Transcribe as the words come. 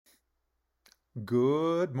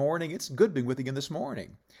Good morning. It's good being with you again this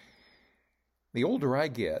morning. The older I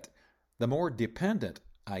get, the more dependent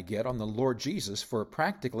I get on the Lord Jesus for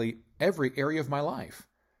practically every area of my life.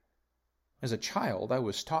 As a child, I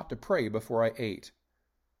was taught to pray before I ate.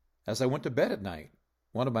 As I went to bed at night,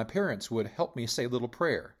 one of my parents would help me say a little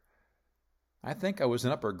prayer. I think I was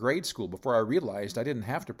in upper grade school before I realized I didn't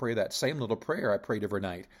have to pray that same little prayer I prayed every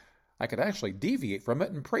night. I could actually deviate from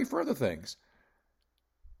it and pray for other things.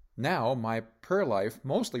 Now, my prayer life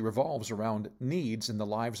mostly revolves around needs in the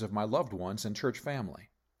lives of my loved ones and church family.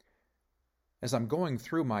 As I'm going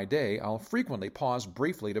through my day, I'll frequently pause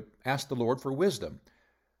briefly to ask the Lord for wisdom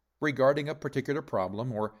regarding a particular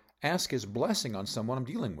problem or ask His blessing on someone I'm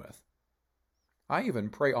dealing with. I even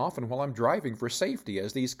pray often while I'm driving for safety,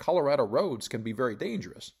 as these Colorado roads can be very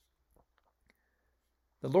dangerous.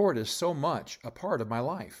 The Lord is so much a part of my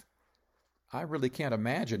life. I really can't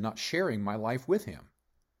imagine not sharing my life with Him.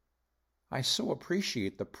 I so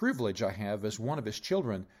appreciate the privilege I have as one of His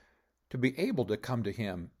children to be able to come to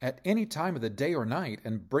Him at any time of the day or night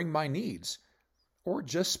and bring my needs, or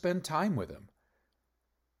just spend time with Him.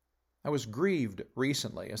 I was grieved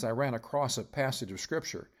recently as I ran across a passage of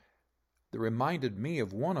Scripture that reminded me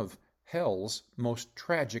of one of hell's most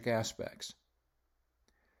tragic aspects.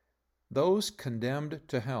 Those condemned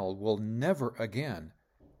to hell will never again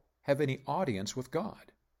have any audience with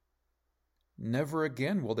God. Never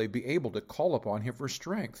again will they be able to call upon Him for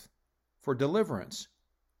strength, for deliverance,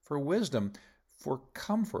 for wisdom, for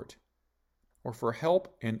comfort, or for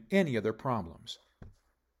help in any of their problems.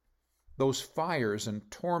 Those fires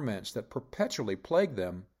and torments that perpetually plague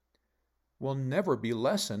them will never be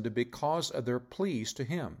lessened because of their pleas to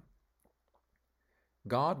Him.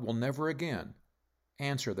 God will never again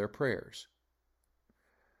answer their prayers.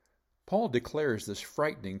 Paul declares this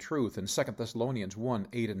frightening truth in 2 Thessalonians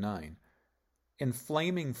 1:8-9. In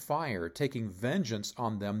flaming fire, taking vengeance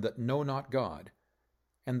on them that know not God,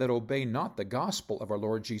 and that obey not the gospel of our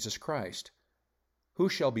Lord Jesus Christ, who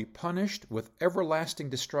shall be punished with everlasting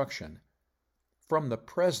destruction from the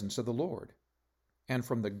presence of the Lord, and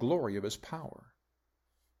from the glory of His power.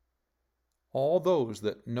 All those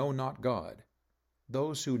that know not God,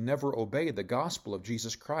 those who never obey the gospel of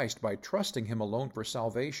Jesus Christ by trusting Him alone for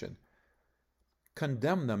salvation,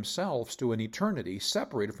 condemn themselves to an eternity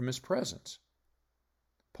separated from His presence.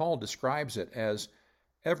 Paul describes it as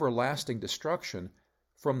everlasting destruction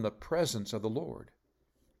from the presence of the Lord.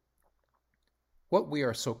 What we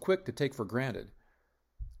are so quick to take for granted,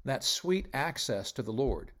 that sweet access to the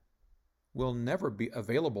Lord, will never be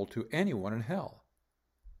available to anyone in hell.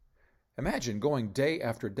 Imagine going day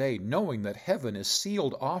after day knowing that heaven is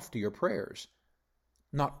sealed off to your prayers.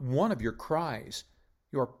 Not one of your cries,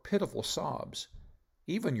 your pitiful sobs,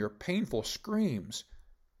 even your painful screams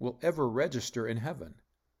will ever register in heaven.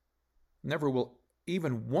 Never will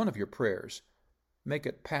even one of your prayers make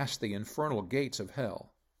it past the infernal gates of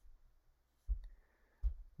hell.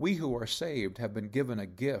 We who are saved have been given a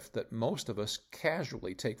gift that most of us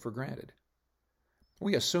casually take for granted.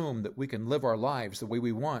 We assume that we can live our lives the way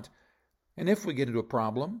we want, and if we get into a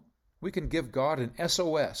problem, we can give God an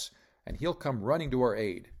SOS and He'll come running to our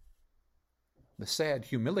aid. The sad,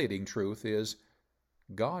 humiliating truth is,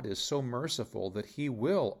 God is so merciful that He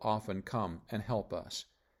will often come and help us,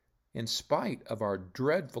 in spite of our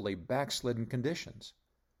dreadfully backslidden conditions.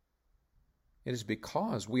 It is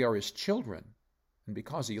because we are His children and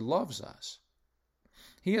because He loves us.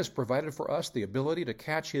 He has provided for us the ability to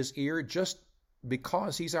catch His ear just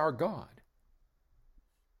because He's our God.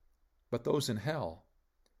 But those in hell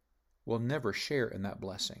will never share in that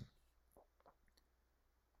blessing.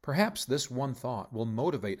 Perhaps this one thought will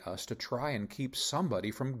motivate us to try and keep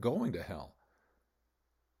somebody from going to hell,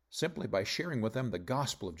 simply by sharing with them the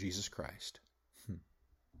gospel of Jesus Christ.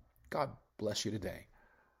 God bless you today.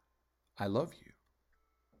 I love you.